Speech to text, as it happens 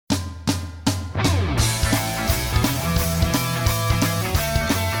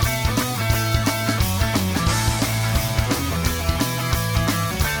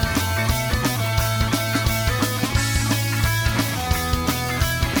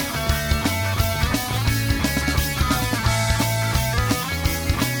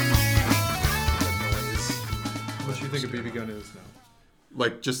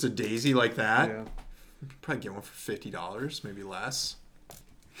like just a daisy like that. Yeah. You could probably get one for $50, maybe less.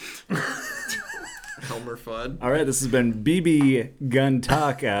 Elmer Fudd. All right, this has been BB Gun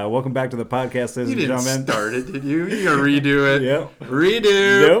Talk. Welcome back to the podcast, ladies You and didn't gentlemen. start it, did you? You gotta redo it. Yep.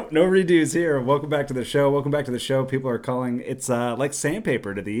 Redo. Nope, no redos here. Welcome back to the show. Welcome back to the show. People are calling it's like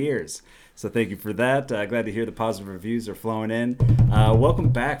sandpaper to the ears. So thank you for that. Glad to hear the positive reviews are flowing in. Welcome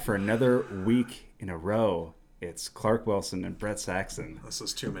back for another week in a row. It's Clark Wilson and Brett Saxon. This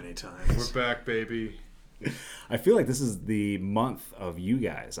is too many times. We're back, baby. I feel like this is the month of you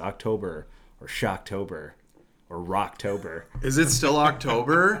guys, October or Shocktober or Rocktober. Is it still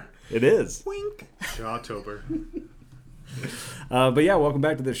October? It is. Wink. Shawtober. But yeah, welcome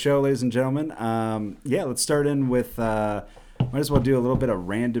back to the show, ladies and gentlemen. Let's start in with, might as well do a little bit of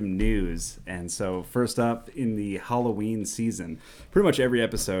random news. And so first up, in the Halloween season, pretty much every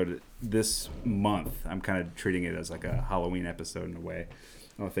episode this month, I'm kind of treating it as like a Halloween episode in a way.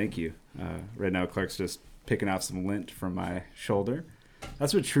 Oh, thank you. Right now, Clark's just picking off some lint from my shoulder.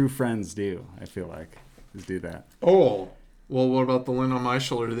 That's what true friends do, I feel like, is do that. Oh. Well, what about the lint on my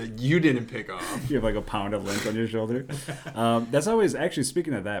shoulder that you didn't pick off? You have like a pound of lint on your shoulder. That's always, actually,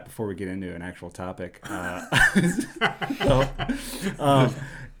 speaking of that, before we get into an actual topic,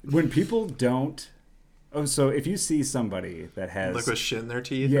 when people don't, so if you see somebody that has... Like with shit in their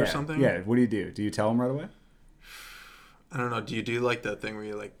teeth or something? Yeah, what do? Do you tell them right away? I don't know. Do you do like that thing where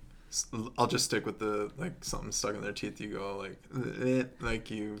you like, I'll just stick with the, like, something stuck in their teeth, you go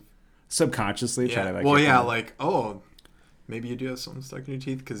like you... Subconsciously try to like... Well, yeah, like, oh, maybe you do have something stuck in your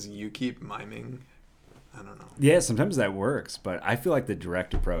teeth because you keep miming. I don't know. Yeah, sometimes that works, but I feel like the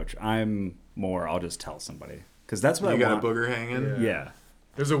direct approach, I'll just tell somebody. Because that's what you I got want. a booger hanging? Yeah.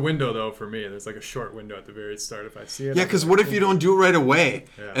 There's a window, though, for me. There's like a short window at the very start if I see it. Yeah, because what if you don't do it right away?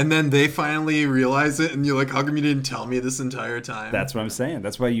 Yeah. And then they finally realize it and you're like, how come you didn't tell me this entire time? That's what I'm saying.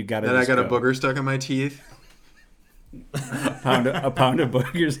 That's why you got to... That I got a booger stuck in my teeth? a pound of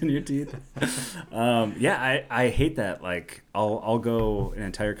boogers in your teeth. I hate that. Like I'll go an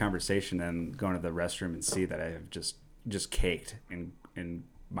entire conversation and go into the restroom and see that I have just caked in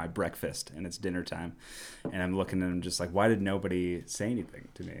my breakfast and it's dinner time, and I'm looking at them just like, why did nobody say anything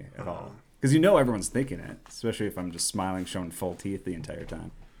to me at all? Because everyone's thinking it, especially if I'm just smiling, showing full teeth the entire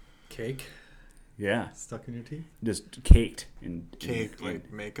time. Cake Yeah, stuck in your teeth? just caked in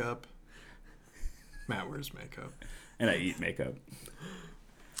Like makeup? Matt wears makeup. and I eat makeup.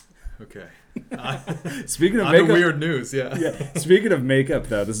 Okay. Speaking of On makeup, to weird news, yeah. yeah. Speaking of makeup,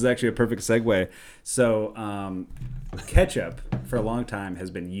 though, this is actually a perfect segue. So, ketchup for a long time has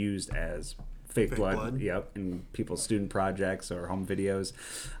been used as fake blood. Yep, in people's student projects or home videos.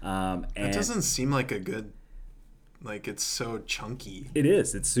 And It doesn't seem like a good. Like, it's so chunky. It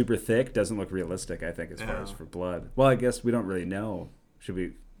is. It's super thick. Doesn't look realistic, I think, as far as for blood. Well, I guess we don't really know. Should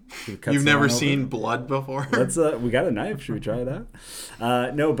we cut You've some never on open? seen blood before? Let's. We got a knife. Should we try it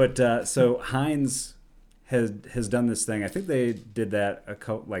out? No, but so Heinz has done this thing. I think they did that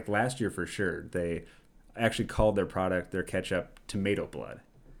like last year for sure. They actually called their product, their ketchup, tomato blood.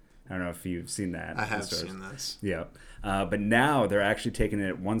 I don't know if you've seen that. I have seen this. Yeah, but now they're actually taking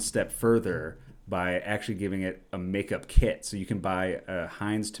it one step further by actually giving it a makeup kit. So you can buy a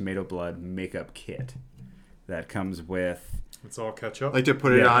Heinz tomato blood makeup kit that comes with. It's all ketchup. Like to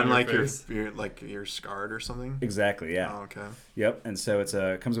put it on your like face. you're scarred or something? Exactly, yeah. Oh, okay. Yep, and so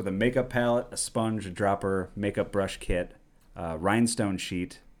it comes with a makeup palette, a sponge, a dropper, makeup brush kit, rhinestone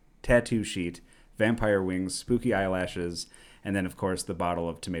sheet, tattoo sheet, vampire wings, spooky eyelashes, and then of course the bottle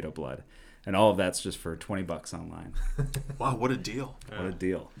of tomato blood. And all of that's just for $20 online. Wow, what a deal. What a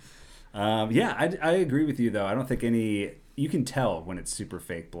deal. I agree with you though. I don't think you can tell when it's super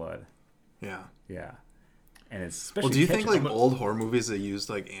fake blood. Yeah. Yeah. And it's especially Well, do you ketchup. think like old horror movies they use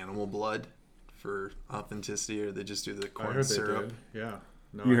like animal blood for authenticity, or they just do the I corn heard syrup? they did. Yeah.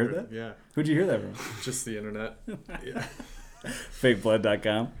 No, You I heard that? Yeah. Who'd you hear that from? Just the internet. Yeah.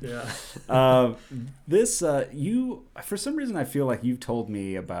 Fakeblood.com. Yeah. You for some reason I feel like you've told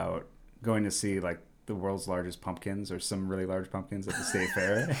me about going to see like the world's largest pumpkins or some really large pumpkins at the state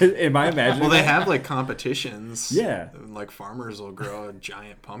fair. Am I imagining? Well, they that? have like competitions. Yeah. Like farmers will grow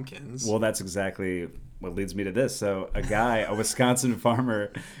giant pumpkins. Well, that's exactly what leads me to this. So a Wisconsin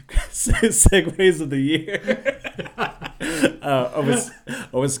farmer, segues of the year. A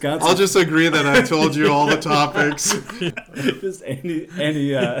Wisconsin. I'll just agree that I told you all the topics. Just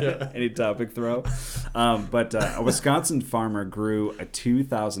any topic throw. But a Wisconsin farmer grew a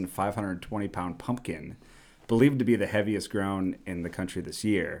 2,520 pound pumpkin, believed to be the heaviest grown in the country this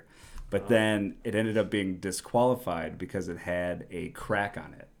year. But then it ended up being disqualified because it had a crack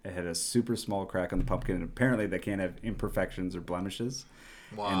on it. It had a super small crack on the pumpkin, and apparently they can't have imperfections or blemishes.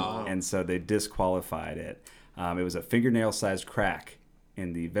 Wow. And so they disqualified it. It was a fingernail-sized crack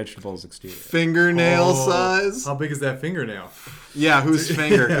in the vegetable's exterior. Fingernail size? How big is that fingernail? Yeah, whose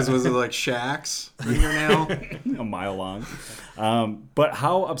finger? Because was it like Shaq's fingernail? A mile long. But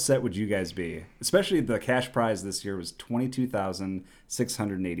how upset would you guys be? Especially the cash prize this year was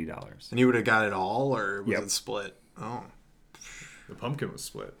 $22,680. And you would have got it all, or was Yep. it split? Oh. The pumpkin was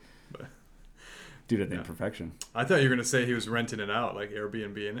split. But Due to the imperfection. I thought you were going to say he was renting it out, like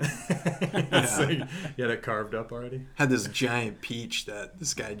Airbnb in it. It's like, he had it carved up already. Had this giant peach that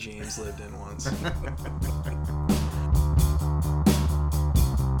this guy James lived in once.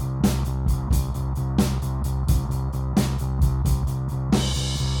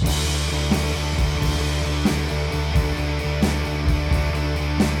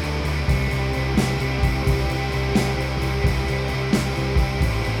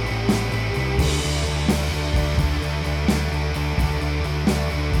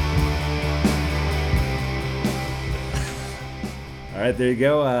 All right, there you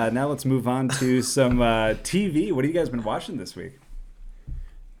go. Now let's move on to some TV. What have you guys been watching this week?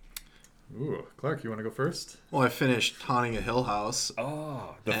 Ooh, Clark, you want to go first? Well, I finished Haunting a Hill House.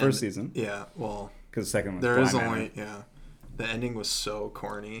 Oh, the and- first season. Yeah, well, Because the second one was there is Blind only, Manor. yeah. The ending was so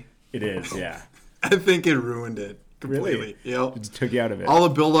corny. It is, yeah. I think it ruined it completely. Really? Yep. It just took you out of it. All the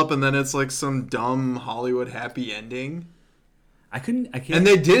build up, and then it's like some dumb Hollywood happy ending. I can't. And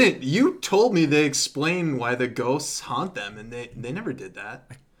they didn't. You told me they explained why the ghosts haunt them, and they never did that.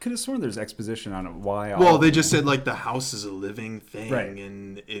 could have sworn there's exposition on it. Why? Well, they just said like the house is a living thing, Right.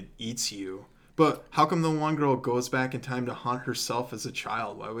 and it eats you. But how come the one girl goes back in time to haunt herself as a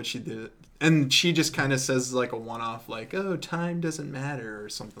child? Why would she do it? And she just kind of says like a one-off, like, "Oh, time doesn't matter" or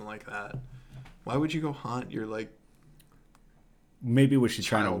something like that. Why would you go haunt your like? Maybe was she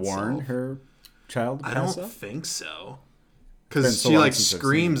trying to Child warn self? her child? I don't self? think so. Been Because so she long like since I've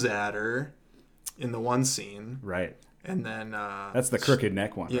screams at her in the one scene, Right. and then That's the crooked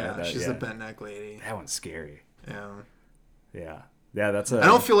neck one. Yeah, right? That- she's the bent neck lady. That one's scary. Yeah. Yeah. Yeah, that's a. I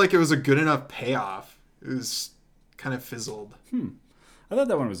don't feel like it was a good enough payoff. It was kind of fizzled. I thought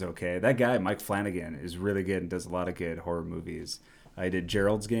that one was okay. That guy, Mike Flanagan, is really good and does a lot of good horror movies. I did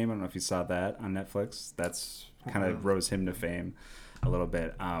Gerald's Game. I don't know if you saw that on Netflix. That's kind of rose him to fame a little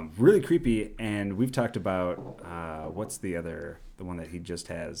bit. Really creepy. And we've talked about what's the one that he just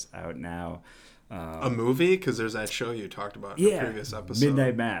has out now. A movie? Because there's that show you talked about in the previous episode.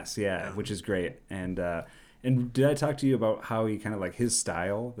 Midnight Mass. Yeah, which is great. And did I talk to you about how he kind of like his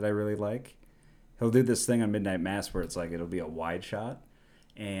style that I really like? He'll do this thing on Midnight Mass where it's like it'll be a wide shot,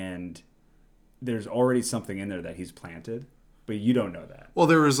 and there's already something in there that he's planted, but you don't know that. Well,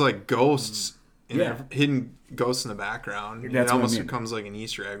 there was like ghosts, Yeah. hidden ghosts in the background. That's It what I almost mean. becomes like an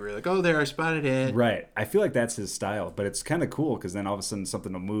Easter egg where you're like, oh, there, I spotted it. Right. I feel like that's his style, but it's kind of cool because then all of a sudden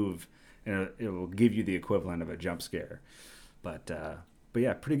something will move and it will give you the equivalent of a jump scare. But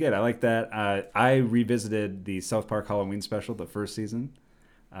yeah, pretty good. I like that. I revisited the South Park Halloween special, the first season,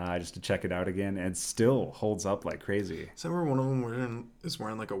 just to check it out again, and it still holds up like crazy. Is that where one of them is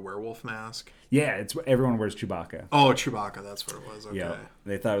wearing like a werewolf mask? Yeah, it's everyone wears Chewbacca. Oh, Chewbacca, that's what it was. Okay. Yeah,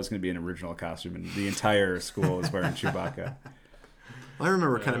 they thought it was going to be an original costume, and the entire school is wearing Chewbacca. I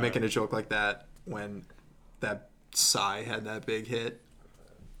remember kind of making a joke like that when that Psy had that big hit,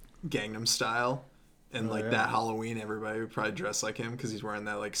 Gangnam Style. And like that Halloween, everybody would probably dress like him because he's wearing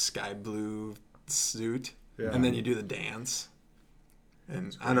that like sky blue suit. Yeah. And then you do the dance.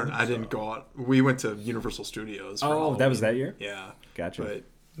 And I didn't go out. We went to Universal Studios. For Oh, that was that year? Yeah. Gotcha. But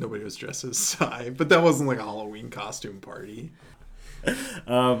nobody was dressed as Psy. But that wasn't like a Halloween costume party.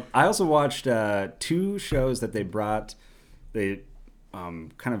 I also watched two shows that they brought. They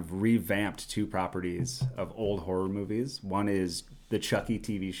kind of revamped two properties of old horror movies. One is the Chucky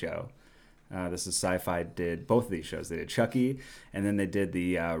TV show. This is Sci-Fi did both of these shows. They did Chucky, and then they did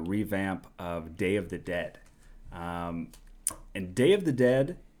the revamp of Day of the Dead. And Day of the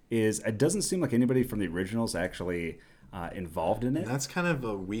Dead it doesn't seem like anybody from the originals actually involved in it. That's kind of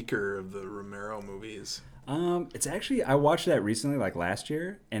a weaker of the Romero movies. It's actually, I watched that recently, like last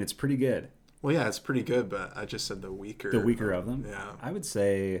year, and it's pretty good. Well, yeah, it's pretty good, but I just said the weaker. The weaker of them? Yeah. I would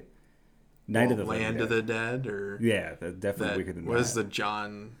say Night of the Land Living of the Dead, or Yeah, definitely that, weaker than what that. is the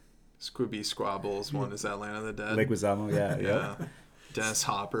John Squibby Squabbles one? Is that Land of the Dead? Lake Wazamo, yeah. Yeah. Dennis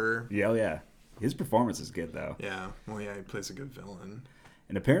Hopper. Yeah, oh, yeah. His performance is good, though. Yeah. Well, yeah, he plays a good villain.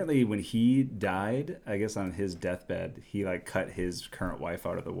 And apparently when he died, I guess on his deathbed, he like cut his current wife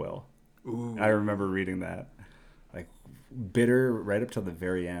out of the will. Ooh. I remember reading that. Like bitter right up till the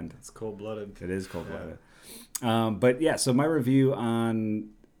very end. It's cold-blooded. It is cold-blooded. But yeah, so my review on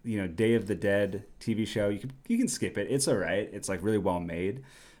Day of the Dead TV show. You can skip it. It's all right. It's like really well made,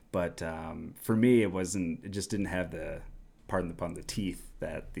 but for me, it wasn't. It just didn't have the, pardon the pun, the teeth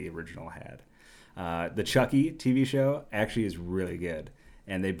that the original had. The Chucky TV show actually is really good,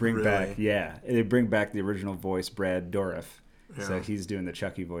 and they bring back the original voice, Brad Dourif. Yeah. So he's doing the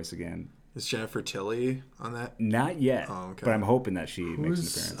Chucky voice again. Is Jennifer Tilly on that? Not yet, but I'm hoping that she makes an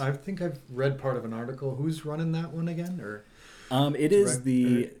appearance. I think I've read part of an article. Who's running that one again? Or is it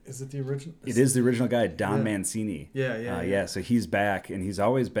the original? It is the original guy, Don Mancini. Yeah. So he's back, and he's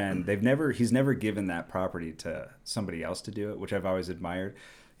always been. He's never given that property to somebody else to do it, which I've always admired.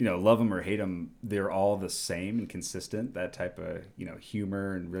 Love them or hate them, they're all the same and consistent. That type of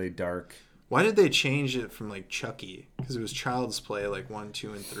humor and really dark. Why did they change it from like Chucky? Because it was Child's Play like 1,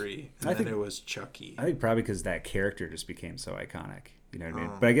 2, and 3, and then it was Chucky. I think probably because that character just became so iconic. You know what I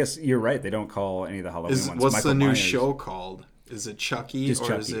mean? But I guess you're right. They don't call any of the Halloween ones. What's Michael the new Myers. show called? Is it Chucky Just or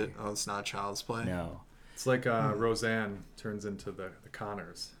Chucky. is it? Oh, it's not Child's Play. No. It's like Roseanne turns into the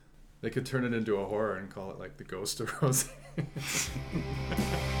Connors. They could turn it into a horror and call it like the Ghost of Roseanne.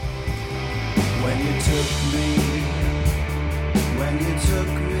 When you took me,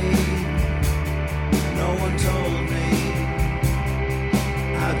 no one told me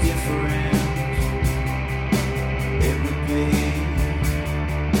how different it would be.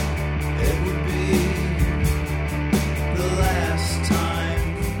 It would be the last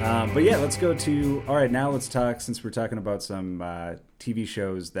time. But yeah, let's go to. All right, now let's talk. Since we're talking about some TV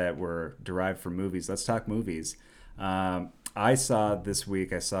shows that were derived from movies, let's talk movies. I saw this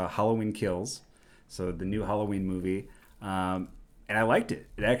week. I saw Halloween Kills, so the new Halloween movie. And I liked it.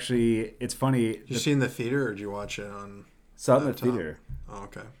 It's funny. Did you see it in the theater or did you watch it on? Saw it in the theater. Oh,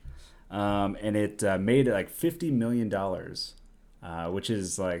 okay. And it made like $50 million, which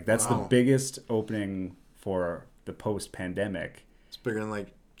is like that's the biggest opening for the post-pandemic. It's bigger than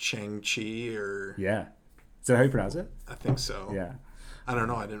like Shang-Chi or. Yeah, is that how you pronounce it? I think so. Yeah. I don't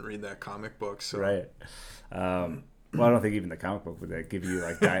know. I didn't read that comic book, so. Right. Well, I don't think even the comic book would give you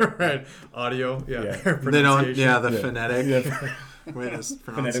like right audio. Yeah. They don't. Yeah, the phonetic. Way to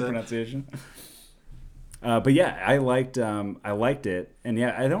pronounce it. Pronunciation. But yeah, I liked it, and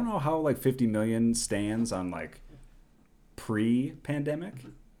yeah, I don't know how like 50 million stands on like pre-pandemic.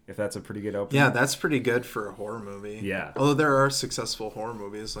 If that's a pretty good opening. Yeah, that's pretty good for a horror movie. Yeah. Although there are successful horror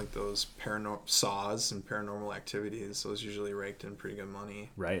movies like those Saws and Paranormal Activities, those usually raked in pretty good money.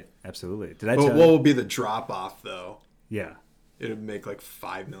 Right. Absolutely. What will be the drop off though? Yeah. It would make like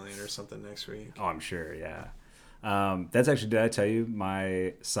 5 million or something next week. Oh, I'm sure. Yeah. That's actually. Did I tell you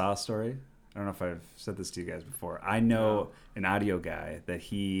my Saw story? I don't know if I've said this to you guys before. I know an audio guy that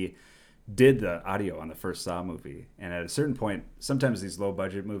he did the audio on the first Saw movie, and at a certain point, sometimes these low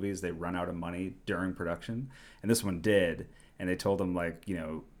budget movies they run out of money during production, and this one did, and they told him like,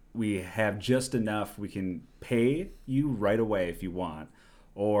 we have just enough, we can pay you right away if you want,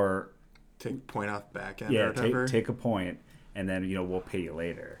 or take a point off back end or whatever. take a point, and then we'll pay you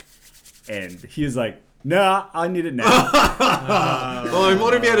later. And he was like, nah, I need it now. Well,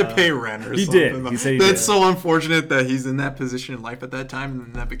 what if he had to pay rent or something? Did. He said he That's did. so unfortunate that he's in that position in life at that time,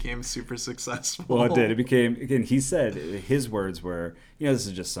 and that became super successful. Well, it did. It became, again, he said, his words were, this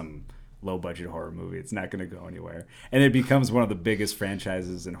is just some low-budget horror movie. It's not going to go anywhere. And it becomes one of the biggest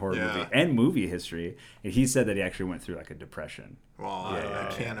franchises in horror movie and movie history. And he said that he actually went through like a depression. Well,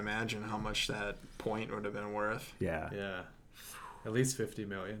 I can't imagine how much that point would have been worth. Yeah. Yeah. At least 50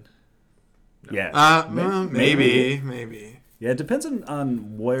 million. No. Yeah. Maybe. Yeah, it depends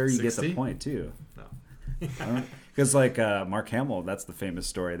on where you 60? Get the point, too. No. Because, like, Mark Hamill, that's the famous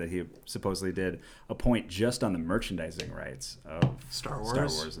story that he supposedly did a point just on the merchandising rights of Star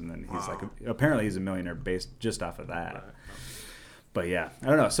Wars. And then he's apparently he's a millionaire based just off of that. But yeah, I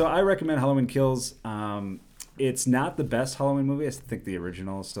don't know. So I recommend Halloween Kills. It's not the best Halloween movie. I think the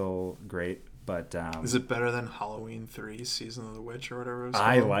original is still great. But is it better than Halloween 3 Season of the Witch or whatever it was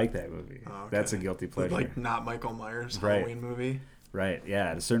I called? like that movie. Oh, okay. That's a guilty pleasure. Like not Michael Myers' Halloween movie? Right,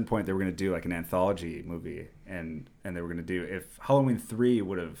 yeah. At a certain point, they were going to do like an anthology movie, and they were going to do, if Halloween 3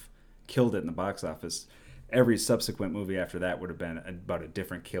 would have killed it in the box office, every subsequent movie after that would have been about a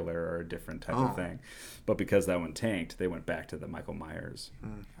different killer or a different type of thing. But because that one tanked, they went back to the Michael Myers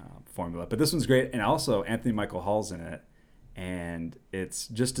formula. But this one's great, and also Anthony Michael Hall's in it, and it's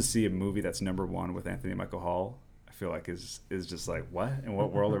just to see a movie that's number one with Anthony Michael Hall, I feel like is just like, what? In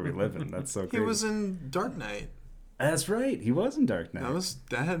what world are we living? That's so crazy. He was in Dark Knight. That's right. He was in Dark Knight.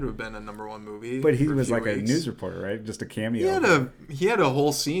 That had to have been a number one movie. But he was like a news reporter, right? Just a cameo. He had a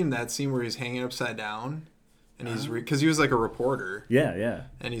whole scene, that scene where he's hanging upside down, and he's because he was like a reporter. Yeah.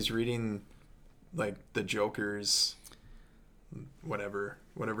 And he's reading like the Joker's whatever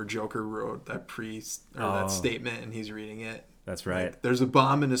whatever Joker wrote that Oh. that statement, and he's reading it. That's right. Like, there's a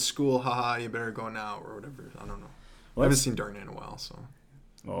bomb in a school. Haha, you better go now, or whatever. I don't know. Well, I haven't seen Dark Knight in a while, so.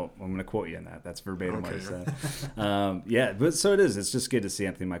 Well, I'm going to quote you on that. That's verbatim what he Okay. said. Yeah, but so it is. It's just good to see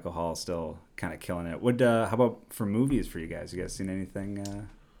Anthony Michael Hall still kind of killing it. How about for movies for you guys? You guys seen anything?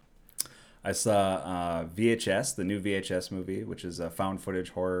 I saw VHS, the new VHS movie, which is a found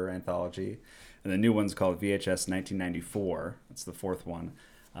footage horror anthology. And the new one's called VHS 1994. That's the fourth one.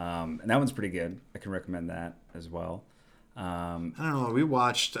 And that one's pretty good. I can recommend that as well. I don't know. We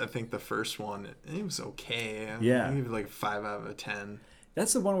watched, I think, the first one. It was okay. Yeah. I give it like a 5 out of 10.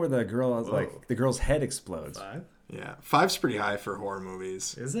 That's the one where the girl's head explodes. 5? Yeah. 5's pretty high for horror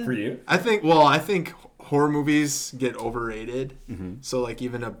movies. Is it? For you? I think horror movies get overrated. Mm-hmm. So, like,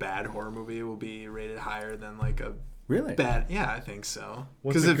 even a bad horror movie will be rated higher than, like, a Really? bad. Yeah, I think so.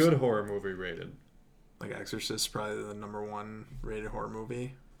 What's a good horror movie rated? Like, Exorcist is probably the number 1 rated horror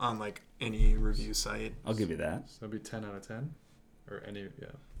movie on, like, any review site. I'll give you that. So that'd be 10 out of 10? Or any, yeah.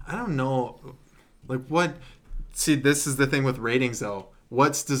 I don't know. Like, what? See, this is the thing with ratings, though.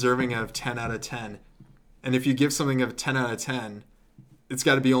 What's deserving of 10 out of 10? And if you give something a 10 out of 10, it's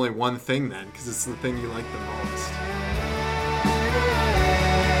got to be only one thing then, because it's the thing you like the most.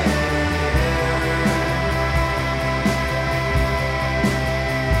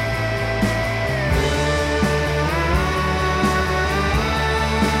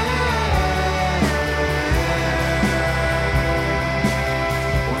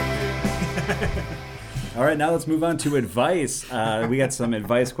 All right, now let's move on to advice. We got some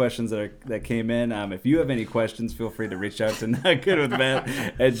advice questions that came in. If you have any questions, feel free to reach out to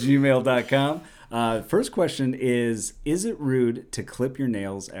notgoodwithmatt@gmail.com. First question is it rude to clip your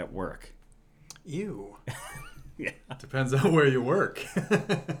nails at work? Ew. Yeah. Depends on where you work.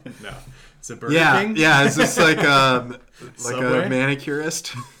 No. Is it Burger Yeah, King? yeah. Is this like a Subway?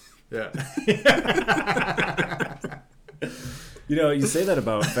 manicurist? Yeah. You know, you say that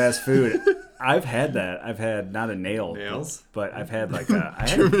about fast food. I've had that. I've had not a nail. Nails? But I've had like a... I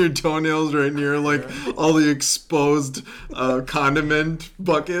had, Trimming your toenails right near like all the exposed condiment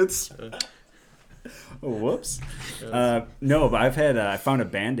buckets. oh, whoops. No, but I've had... I found a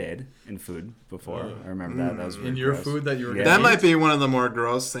Band-Aid in food before. I remember that. That was really In your gross. food that you were Yeah. That gonna might eat? be one of the more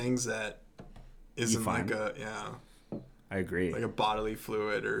gross things that isn't find? like I agree. a bodily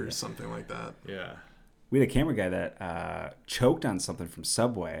fluid or something like that. Yeah. We had a camera guy that choked on something from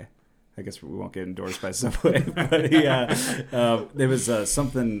Subway. I guess we won't get endorsed by Subway, but there was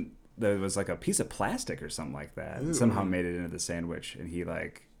something that was like a piece of plastic or something like that, and somehow made it into the sandwich, and he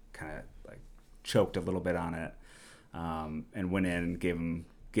like kind of like choked a little bit on it, and went in and gave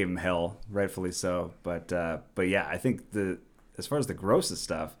him hell, rightfully so. But yeah, I think as far as the grossest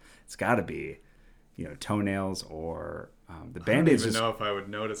stuff, it's got to be, toenails or the I don't Band-Aids. even Just know if I would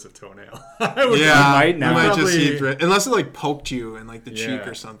notice a toenail. I would Yeah, might now. you might just Probably- eat unless it like poked you in like the cheek Yeah.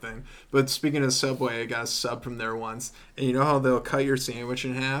 or something. But speaking of Subway, I got a sub from there once, and you know how they'll cut your sandwich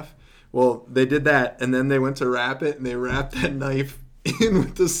in half? Well, they did that, and then they went to wrap it, and they wrapped that knife in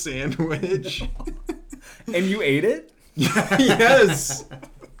with the sandwich. and you ate it? Yes,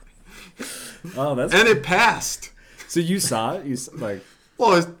 Oh, that's and it passed. so you saw it. Like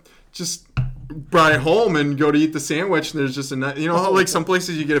Well, it's just brought it home and go to eat the sandwich, and there's just a knife. You know how like some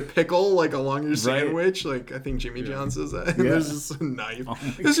places you get a pickle like along your sandwich? Like I think Jimmy John says that. And Yeah. there's just a knife. Oh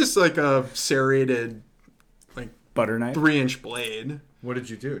my It's just like a serrated butter knife. 3-inch blade. What did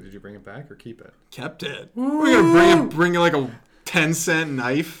you do? Did you bring it back or keep it? Kept it. We're gonna bring like a 10-cent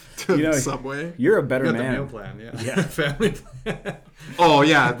knife to Subway. You're a better You got the man. meal plan, yeah. Yeah. Family plan. Oh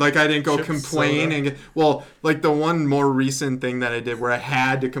yeah, like I didn't go Chips, complain soda. and get, well, like the one more recent thing that I did where I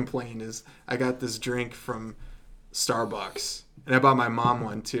had to complain is I got this drink from Starbucks, and I bought my mom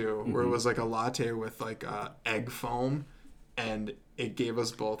one too, where it was like a latte with like egg foam, and it gave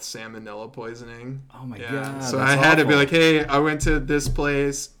us both salmonella poisoning. Oh my Yeah. God, So that's I had to be awful. like, hey, I went to this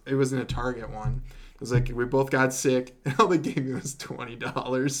place. It was in a Target one. It was like we both got sick, and all they gave me was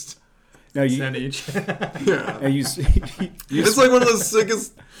 $20. No, you. 10 each. Yeah. And you It's like one of the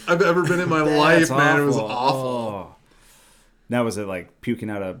sickest I've ever been in my life, man. It was awful. Oh. Now, was it like puking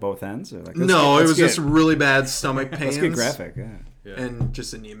out of both ends? Or like, No, it was get, just really bad stomach pains. Let's get graphic. Yeah. Yeah. And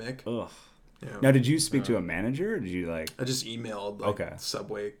just anemic. Ugh. Yeah. Now, did you speak to a manager, or did you like? I just emailed like Okay.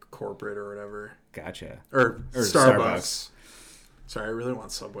 Subway corporate or whatever. Gotcha. Or Starbucks. Starbucks. Sorry, I really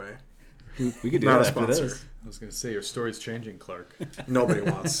want Subway. We could do Not that a after sponsor. this. I was going to say, your story's changing, Clark. Nobody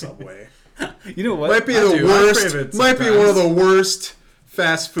wants Subway. You know what? Might be I the do. I worst. crave it Might be one of the sometimes. worst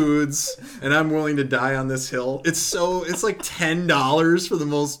fast foods, and I'm willing to die on this hill. It's like $10 for the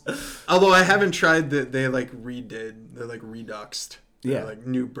most. Although I haven't tried that they like redid. They're like reduxed. They're Yeah. like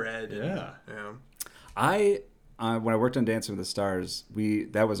new bread. And, Yeah. yeah. When I worked on Dancing with the Stars,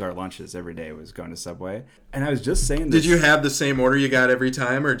 that was our lunches every day, was going to Subway. And I was just saying this. Did you have the same order you got every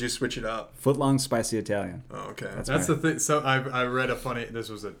time, or did you switch it up? Footlong spicy Italian? Oh, okay. That's the thing. So I read a funny. This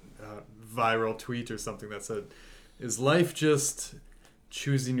was a viral tweet or something that said, "Is life just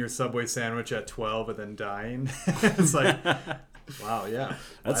choosing your Subway sandwich at 12 and then dying?" It's like, wow, yeah.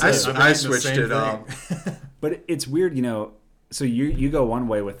 That's I I'm eating the switched same it up. thing. But it's weird, so you go one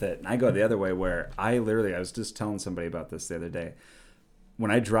way with it, and I go the other way, where I was just telling somebody about this the other day.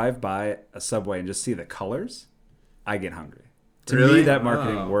 When I drive by a Subway and just see the colors, I get hungry. To me, Really? that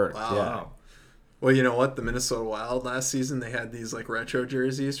marketing Wow. worked. Wow. Yeah. Well, you know what? The Minnesota Wild last season, they had these like retro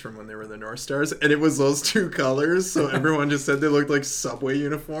jerseys from when they were the North Stars, and it was those two colors. So everyone just said they looked like Subway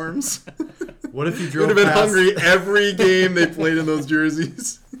uniforms. What if you Would drove have been past? hungry every game they played in those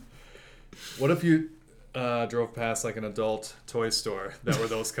jerseys. What if you drove past like an adult toy store that were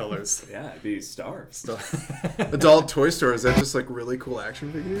those colors? Yeah, it'd be starved. So, Adult toy store, is that just like really cool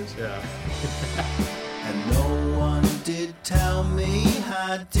action figures? yeah. And no one did tell me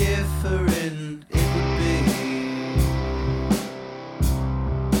how different it would be.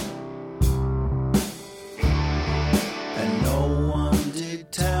 And no one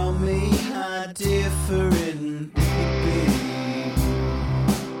did tell me how different it would be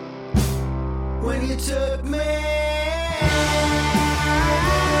when you took me.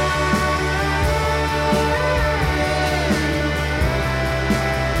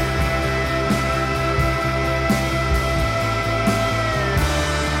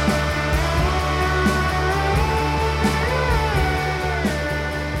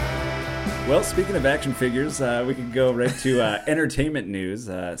 Well, speaking of action figures, we can go right to entertainment news.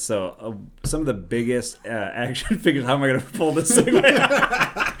 Some of the biggest action figures. How am I going to pull this segue?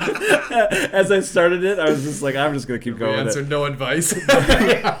 As I started it, I was just like, I'm just going to keep We going with answered it. no advice.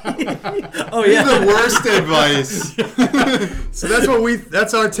 Oh, yeah. The worst advice. So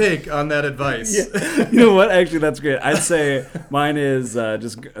that's our take on that advice. Yeah. You know what? Actually, that's great. I'd say mine is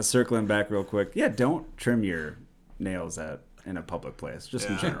just circling back real quick. Yeah, don't trim your nails in a public place, just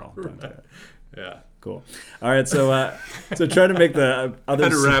in Yeah. general. Don't do that. Yeah. Cool. All right, so trying to make the other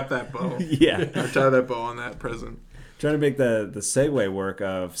Had to wrap that bow. yeah, Or tie that bow on that present. trying to make the segue work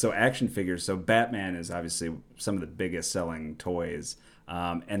of action figures. So Batman is obviously some of the biggest selling toys.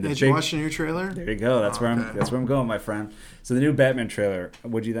 And the Did you watch the new trailer? There you go. That's where Okay. I'm going, my friend. So the new Batman trailer.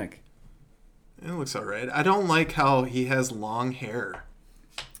 What'd you think? It looks alright. I don't like how he has long hair.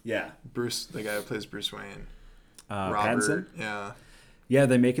 Yeah. Bruce, the guy who plays Bruce Wayne. Pattinson? Yeah. Yeah,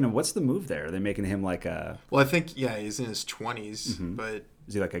 they're making him. What's the move there? Are they making him like a? Well, I think he's in his 20s, but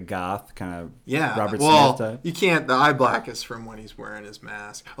Is he like a goth kind of? yeah. Robert well, Smith type. you can't. The eye black is from when he's wearing his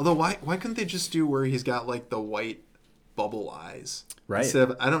mask. Although, why couldn't they just do where he's got like the white bubble eyes? Right. Instead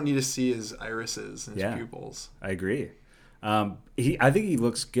of, I don't need to see his irises and his Yeah. pupils. I agree. I think he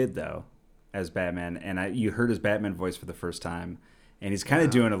looks good though as Batman, and you heard his Batman voice for the first time, and he's kind of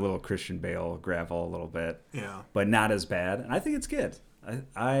doing a little Christian Bale gravel a little bit, Yeah. but not as bad. And I think it's good.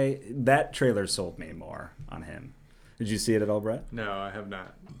 I that trailer sold me more on him. Did you see it at all, Brett? No, I have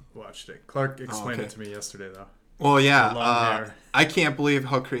not watched it. Clark explained okay. it to me yesterday, though. Well, yeah. The long hair. I can't believe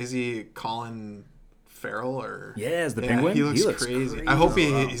how crazy Colin Farrell Yeah, as the Penguin? He looks, He looks crazy. crazy. I hope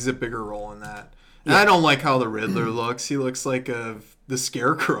Wow. he's a bigger role in that. And I don't like how the Riddler looks. He looks like the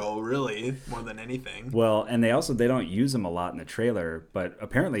Scarecrow, really, more than anything. Well, and they don't use him a lot in the trailer, but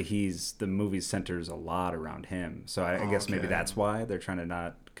apparently the movie centers a lot around him. So I guess maybe Okay. that's why they're trying to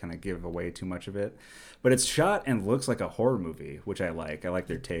not kind of give away too much of it. But it's shot and looks like a horror movie, which I like. I like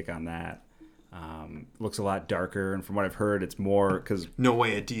their take on that. Looks a lot darker, and from what I've heard, it's more because No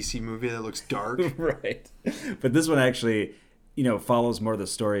way a DC movie that looks dark. right. But this one actually, follows more of the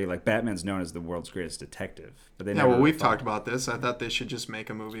story. Like Batman's known as the world's greatest detective, but they Yeah, never well, really we've follow- talked about this. I thought they should just make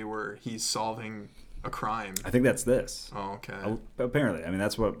a movie where he's solving a crime. I think that's this. Oh, okay. Apparently, I mean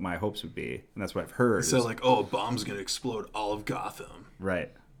that's what my hopes would be, and that's what I've heard. So is- like, oh, a bomb's gonna explode all of Gotham.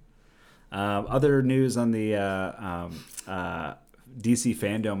 Right. Other news on the DC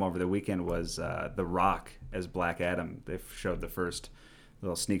fandom over the weekend was The Rock as Black Adam. They showed the first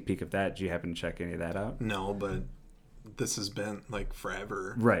little sneak peek of that. Did you happen to check any of that out? No, but this has been like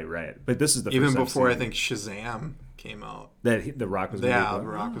forever. Right. But this is the Even first I've before I seen think Shazam came out. that The Rock was. Gonna Yeah, be The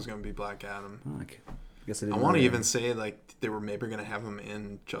Black- Rock was gonna be Black Adam. Oh, okay. I guess I I didn't. want to really- even say like they were maybe gonna have him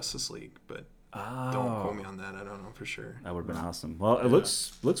in Justice League, but don't quote me on that. I don't know for sure. That would have been awesome. Well, it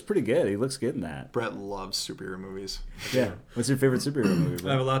looks pretty good. He looks good in that. Brett loves superhero movies. Yeah. What's your favorite superhero movie?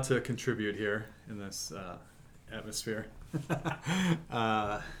 I have a lot to contribute here in this atmosphere.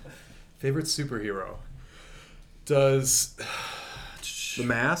 Favorite superhero? Does The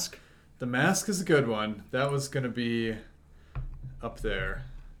Mask? The Mask is a good one. That was going to be up there.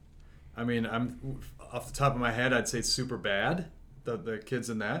 I mean, I'm off the top of my head, I'd say Super Bad. The kids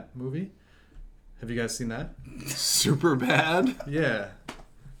in that movie. Have you guys seen that? Super Bad? Yeah.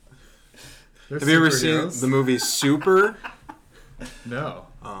 They're Have you ever seen superheroes. the movie Super? No.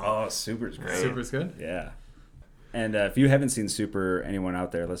 Oh, Super's great. Super's good? Yeah. And if you haven't seen Super, anyone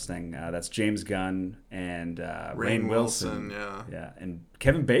out there listening, that's James Gunn and Rainn Wilson. Yeah. Yeah, and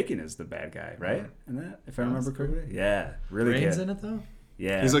Kevin Bacon is the bad guy, right? In that, if I remember correctly. Yeah, really Rain's good. in it, though?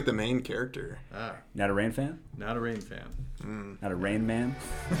 Yeah. He's like the main character. Ah, Not a Rain fan? not a Rain fan. Not a Rain man?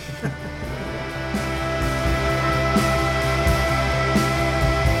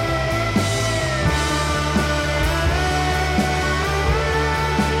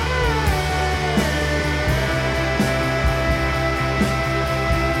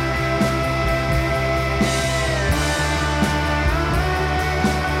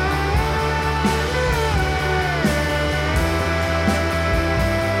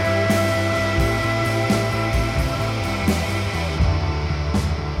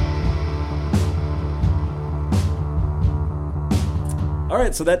 All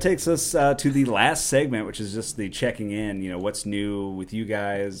right, so that takes us to the last segment, which is just the checking in. You know, what's new with you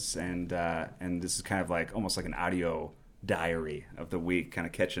guys, and this is kind of like almost like an audio diary of the week, kind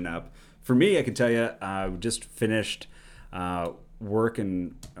of catching up. For me, I can tell you, we just finished work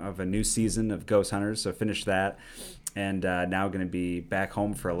of a new season of Ghost Hunters, so finished that, and now going to be back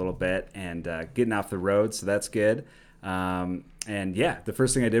home for a little bit and getting off the road, so that's good. And yeah, the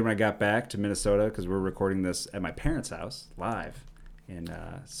first thing I did when I got back to Minnesota, because we're recording this at my parents' house live in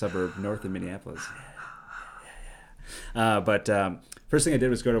suburb north of Minneapolis. But first thing I did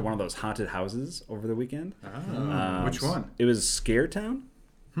was go to one of those haunted houses over the weekend. Which one? It was Scare Town?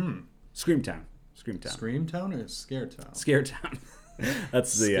 Screamtown. Screamtown or Scaretown? Scare Town.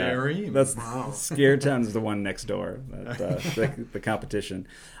 That's the Scary? that's Wow. Scare Town is the one next door. The competition.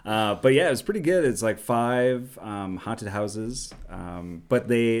 But yeah, it was pretty good. It's like 5 haunted houses. But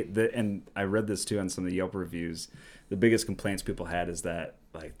and I read this too on some of the Yelp reviews. The biggest complaints people had is that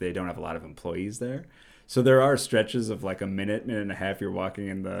like they don't have a lot of employees there. So there are stretches of like a minute and a half you're walking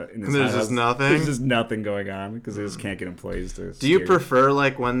in this And there's haunted just house. nothing? There's just nothing going on because they just can't get employees to. Do you scare prefer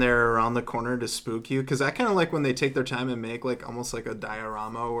like when they're around the corner to spook you? Because I kind of like when they take their time and make like almost like a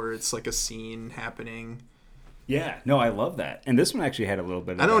diorama where it's like a scene happening. Yeah, no, I love that. And this one actually had a little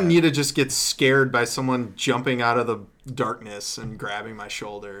bit of I don't that. need to just get scared by someone jumping out of the darkness and grabbing my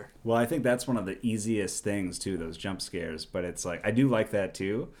shoulder. Well, I think that's one of the easiest things too, those jump scares. But it's like I do like that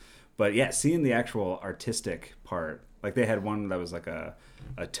too. But yeah, seeing the actual artistic part, like they had one that was like a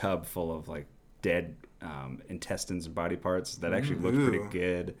tub full of like dead intestines and body parts that actually looked pretty Ooh.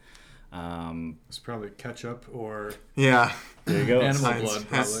 good. It's probably ketchup or Yeah. There you go. Animal Heinz blood,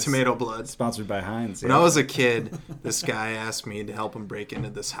 has probably. tomato blood. Sponsored by Heinz. When I was a kid, this guy asked me to help him break into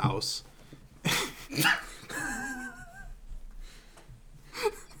this house.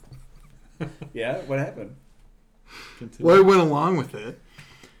 Yeah, what happened? Well, I went along with it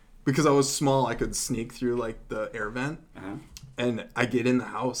because I was small. I could sneak through like the air vent, Uh-huh. and I get in the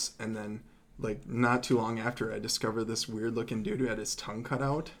house, and then like not too long after, I discovered this weird looking dude who had his tongue cut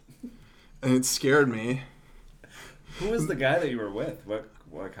out, and it scared me. Who was the guy that you were with?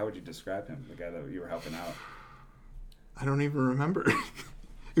 Like, how would you describe him? The guy that you were helping out? I don't even remember.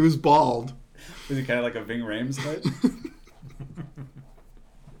 He was bald. Was he kind of like a Ving Rhames type?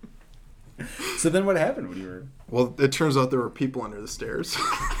 So then what happened when you were... Well, it turns out there were people under the stairs.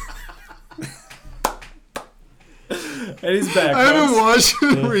 And he's back. I haven't folks.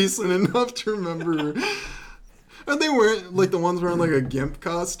 watched it recent enough to remember. Are they wearing like the ones wearing like a gimp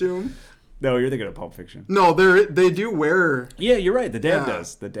costume? No, you're thinking of Pulp Fiction. No, they do wear. Yeah, you're right. The dad Yeah.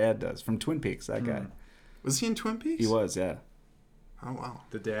 does. The dad does. From Twin Peaks, that guy. Was he in Twin Peaks? He was, yeah. Oh wow.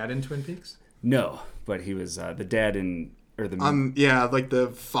 the dad in Twin Peaks? No, but he was the dad in... Or the Yeah, like the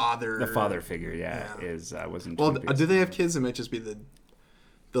father. the father figure, yeah. Yeah. Was in Well, Twin Peaks. do they have kids? It might just be the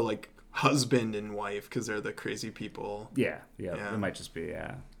like husband and wife because they're the crazy people. Yeah. Yeah. It might just be,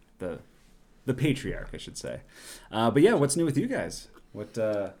 the patriarch, I should say. But yeah, what's new with you guys? What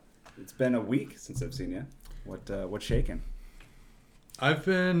it's been a week since I've seen you. What's shaking? I've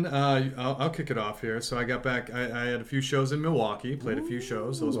been. I'll kick it off here. So I got back. I had a few shows in Milwaukee. Played a few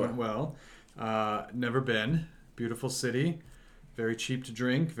shows. Those went well. Never been. Beautiful city. Very cheap to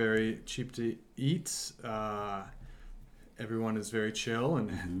drink. Very cheap to eat. Everyone is very chill,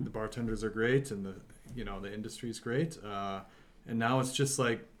 and the bartenders are great, and the industry is great. And now it's just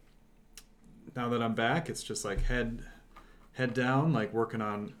like. Now that I'm back, it's just like head down, like working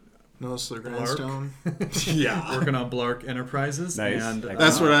on Nose to the Blark. grindstone. Yeah. Working on Blark Enterprises. Nice. And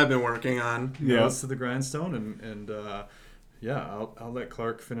That's what I've been working on. Nose to the grindstone, and yeah, I'll let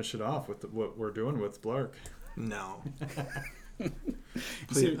Clark finish it off with what we're doing with Blark. No. I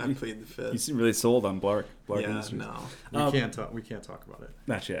You plead the fifth. seem really sold on Blark. Blark Yeah, Industries. no. We can't talk about it.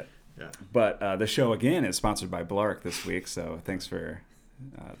 Not yet. Yeah. But the show, again, is sponsored by Blark this week, so thanks for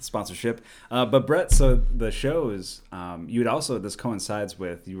the sponsorship. But Brett, so the shows, this coincides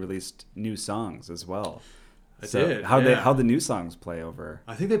with you released new songs as well. I So did. How'd the new songs play over?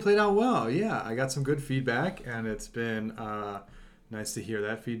 I think they played out well. Yeah, I got some good feedback, and it's been nice to hear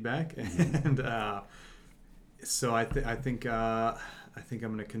that feedback. And so I think I'm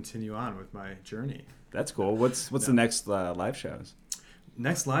going to continue on with my journey. That's cool. What's the next live shows?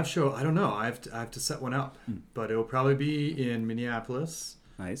 Next live show, I don't know. I have to set one up, but it'll probably be in Minneapolis.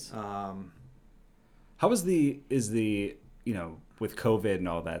 Nice. How is the with COVID and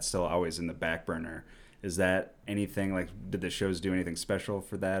all that still always in the back burner? Is that anything like, did the shows do anything special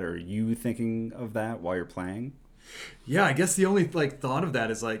for that? Or are you thinking of that while you're playing? Yeah, I guess the only thought of that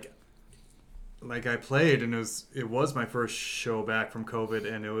is like I played, and it was my first show back from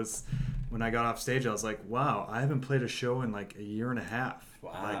COVID, and it was when I got off stage, I was like, wow, I haven't played a show in like a year and a half.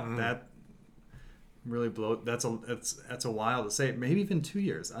 Wow. Like that really that's a while to say. Maybe even 2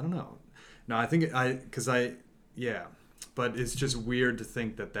 years. I don't know. No, I think but it's just weird to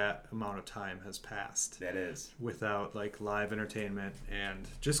think that amount of time has passed. That is. Without like live entertainment and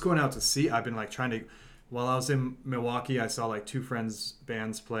just going out to see. I've been like trying to. While I was in Milwaukee, I saw like two friends'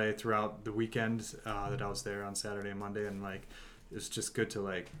 bands play throughout the weekend that I was there on Saturday and Monday, and like it's just good to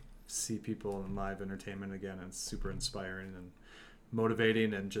like see people in live entertainment again, and it's super inspiring and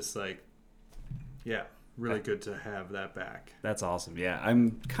motivating, and just like really good to have that back. That's awesome. Yeah,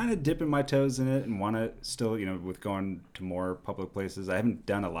 I'm kind of dipping my toes in it and want to still, with going to more public places. I haven't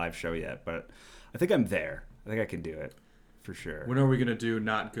done a live show yet, but I think I'm there. I think I can do it for sure. When are we gonna do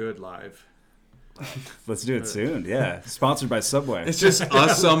Not Good live? Let's do it soon. Yeah, sponsored by Subway. It's just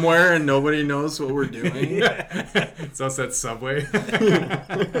us somewhere and nobody knows what we're doing. It's us at Subway.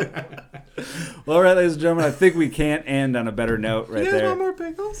 Well, all right, ladies and gentlemen, I think we can't end on a better note right You guys there. want more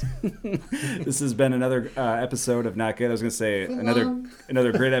pickles? This has been another episode of Not Good. I was going to say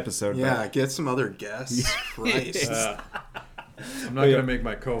another great episode. Yeah, get some other guests. Christ. I'm not gonna make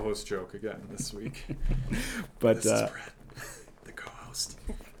my co-host joke again this week. But This is Brett, the co-host.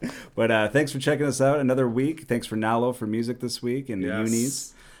 But thanks for checking us out another week. Thanks for Nalo for music this week and the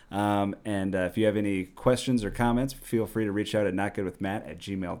unis. And if you have any questions or comments, feel free to reach out at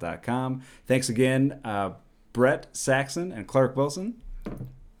notgoodwithmatt@gmail.com. Thanks again, Brett Saxon and Clark Wilson.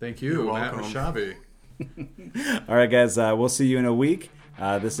 Thank you, You're Matt welcome. Rashavi. All right, guys, we'll see you in a week.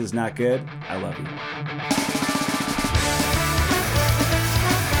 This is Not Good. I love you.